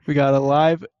 We got a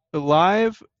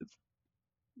live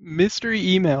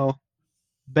mystery email.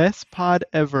 Best pod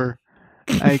ever.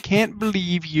 I can't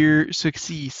believe your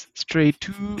success. Straight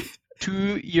to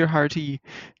your hearty.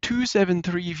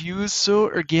 273 views, so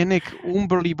organic,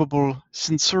 unbelievable.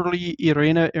 Sincerely,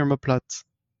 Irina Irmaplatz.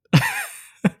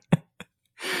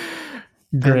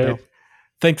 Great.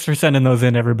 Thanks for sending those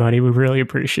in, everybody. We really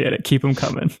appreciate it. Keep them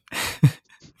coming.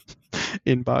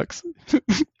 Inbox.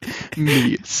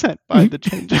 Me, sent by the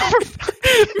changeover.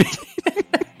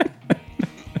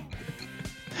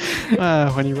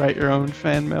 When you write your own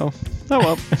fan mail. Oh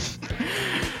well.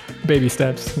 Baby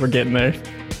steps. We're getting there.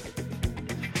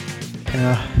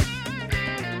 Yeah.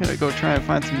 Gotta go try and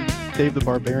find some Dave the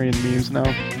Barbarian memes now.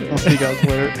 I'll see you guys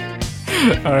later.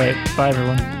 All right. Bye,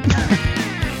 everyone.